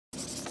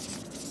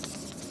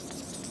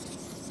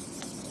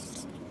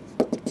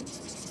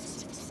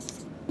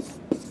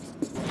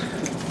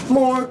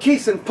More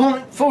case in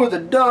point for the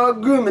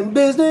dog grooming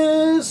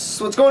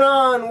business. What's going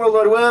on, World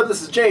Wide Web?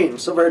 This is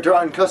James over at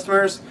Drawing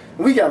Customers.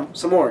 And we got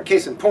some more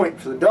case in point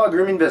for the dog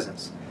grooming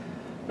business.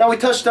 Now we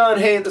touched on,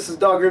 hey, this is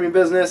dog grooming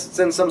business. It's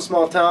in some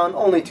small town,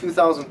 only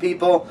 2,000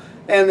 people,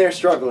 and they're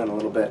struggling a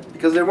little bit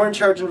because they weren't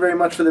charging very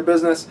much for their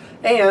business,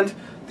 and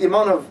the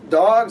amount of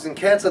dogs and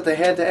cats that they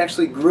had to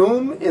actually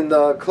groom in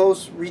the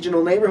close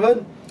regional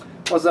neighborhood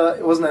was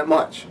it wasn't that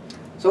much.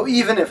 So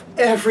even if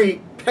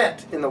every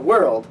pet in the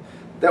world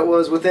that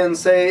was within,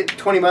 say,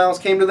 20 miles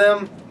came to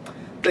them,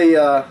 they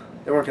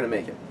weren't going to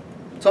make it.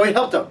 So we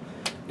helped them.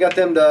 Got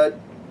them to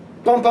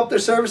bump up their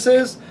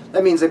services.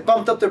 That means they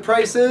bumped up their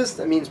prices.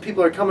 That means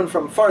people are coming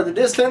from farther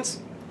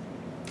distance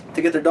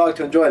to get their dog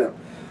to enjoy them.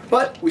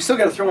 But we still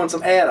got to throw in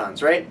some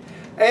add-ons, right?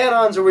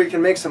 Add-ons are where you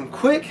can make some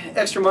quick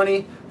extra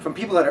money from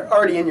people that are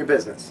already in your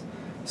business.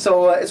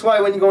 So it's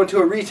why when you go into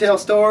a retail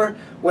store,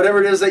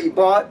 whatever it is that you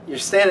bought, you're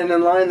standing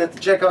in line at the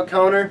checkout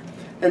counter,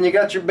 and you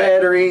got your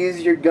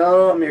batteries, your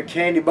gum, your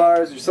candy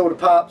bars, your soda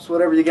pops,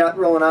 whatever you got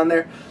rolling on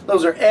there.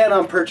 Those are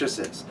add-on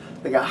purchases.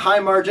 They got high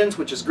margins,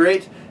 which is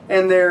great,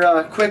 and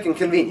they're quick and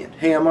convenient.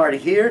 Hey, I'm already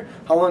here.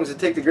 How long does it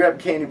take to grab a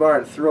candy bar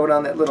and throw it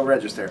on that little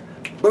register?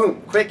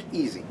 Boom, quick,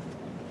 easy.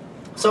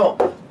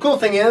 So, cool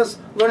thing is,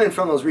 learning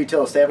from those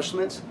retail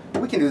establishments,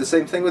 we can do the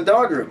same thing with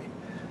dog grooming.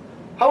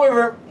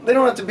 However, they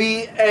don't have to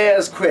be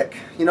as quick.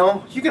 You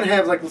know, you can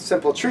have like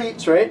simple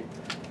treats, right?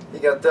 You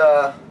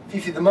got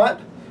Fifi the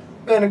Mutt,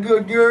 been a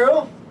good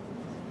girl.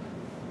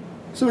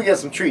 So we got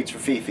some treats for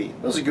Fifi.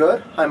 Those are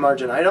good, high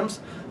margin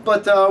items.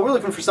 But we're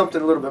looking for something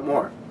a little bit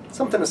more.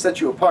 Something to set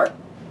you apart.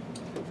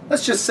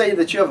 Let's just say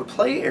that you have a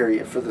play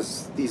area for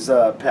these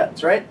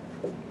pets, right?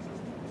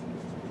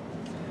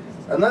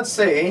 And let's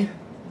say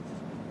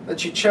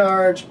that you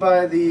charge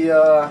by the,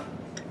 I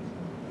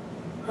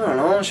don't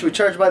know, should we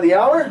charge by the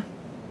hour?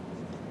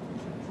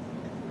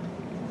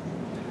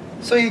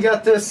 So you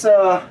got this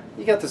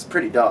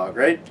pretty dog,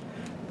 right?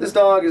 This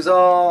dog is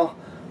all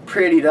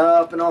prettied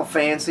up and all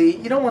fancy.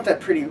 You don't want that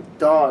pretty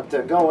dog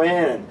to go in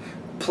and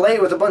play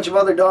with a bunch of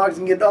other dogs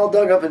and get all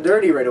dug up and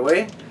dirty right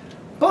away.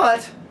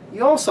 But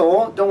you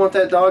also don't want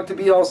that dog to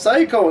be all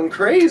psycho and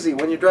crazy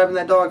when you're driving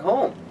that dog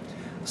home.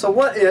 So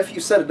what if you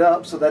set it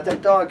up so that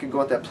that dog could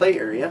go at that play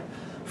area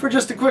for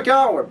just a quick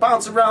hour,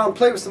 bounce around,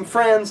 play with some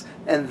friends,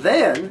 and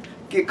then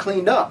get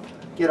cleaned up,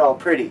 get all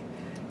pretty.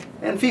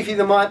 And Fifi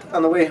the Mutt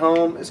on the way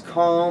home is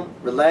calm,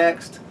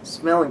 relaxed,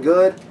 smelling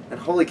good, and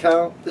holy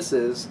cow, this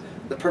is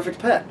the perfect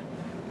pet.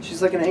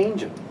 She's like an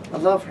angel. I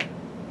love her.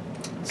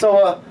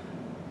 So,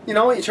 you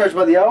know, you charge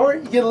by the hour,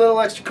 you get a little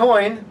extra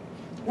coin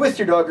with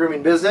your dog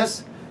grooming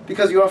business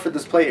because you offered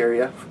this play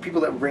area for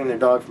people that bring their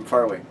dog from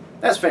far away.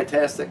 That's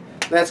fantastic.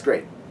 That's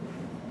great.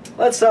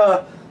 Let's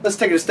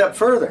take it a step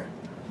further.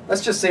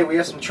 Let's just say we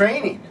have some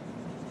training.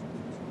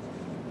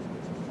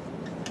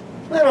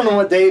 I don't know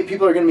what day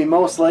people are going to be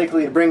most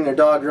likely to bring their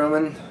dog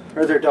grooming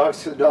or their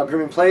dogs to the dog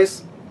grooming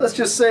place. Let's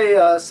just say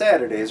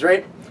Saturdays,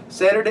 right?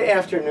 Saturday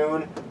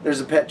afternoon, there's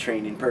a pet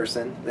training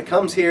person that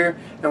comes here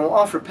and will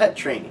offer pet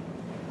training.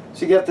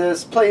 So you got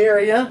this play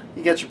area,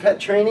 you got your pet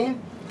training,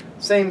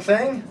 same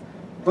thing,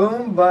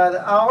 boom, by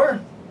the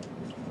hour.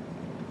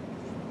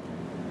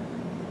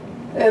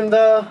 And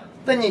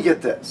then you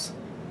get this.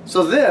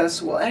 So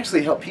this will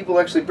actually help people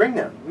actually bring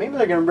them. Maybe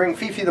they're going to bring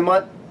Fifi the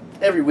Mutt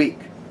every week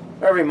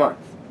or every month.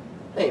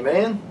 Hey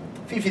man,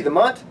 Fifi the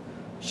Mutt,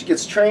 she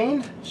gets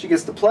trained, she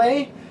gets to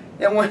play,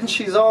 and when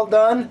she's all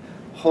done,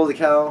 holy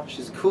cow,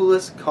 she's the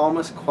coolest,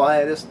 calmest,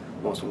 quietest,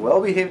 most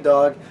well-behaved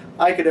dog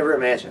I could ever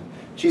imagine.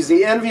 She's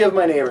the envy of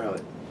my neighborhood.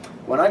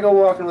 When I go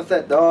walking with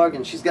that dog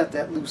and she's got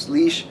that loose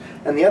leash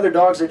and the other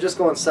dogs are just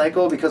going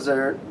psycho because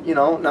they're, you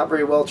know, not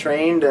very well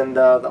trained and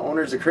the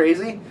owners are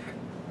crazy,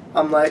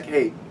 I'm like,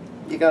 hey,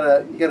 you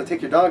gotta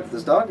take your dog to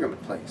this dog grooming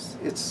place.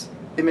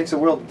 It makes a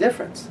world of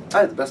difference. I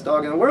have the best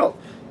dog in the world.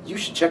 You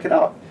should check it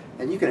out,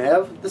 and you can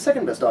have the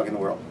second best dog in the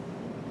world.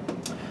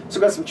 So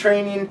we got some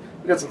training,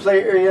 we got some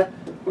play area,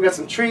 we got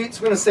some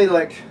treats. We're gonna say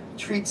like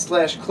treats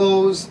 /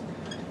 clothes,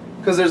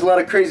 because there's a lot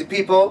of crazy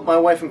people, my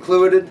wife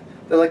included,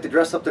 that like to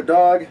dress up their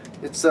dog.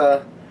 It's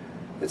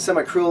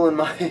semi-cruel in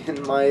my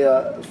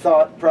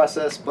thought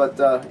process, but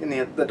in the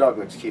end, the dog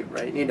looks cute,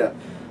 right? You need to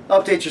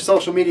update your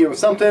social media with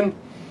something.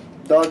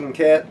 Dog and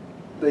cat,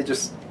 they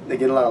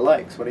get a lot of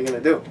likes. What are you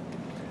gonna do?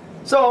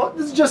 So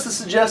this is just a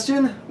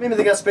suggestion. Maybe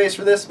they got space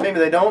for this, maybe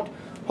they don't.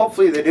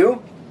 Hopefully they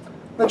do.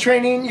 The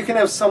training, you can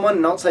have someone,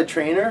 an outside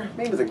trainer.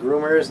 Maybe the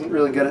groomer isn't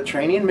really good at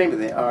training. Maybe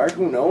they are,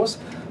 who knows.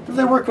 If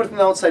they work with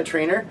an outside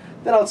trainer,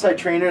 that outside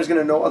trainer is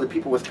going to know other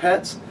people with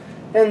pets.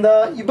 And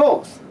you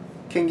both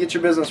can get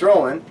your business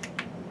rolling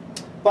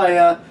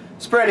by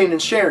spreading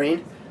and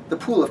sharing the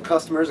pool of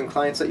customers and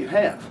clients that you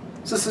have.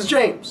 So this is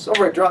James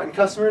over at Drawing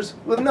Customers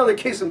with another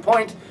case in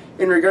point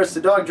in regards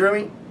to dog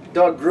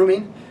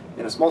grooming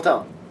in a small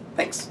town.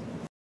 Thanks.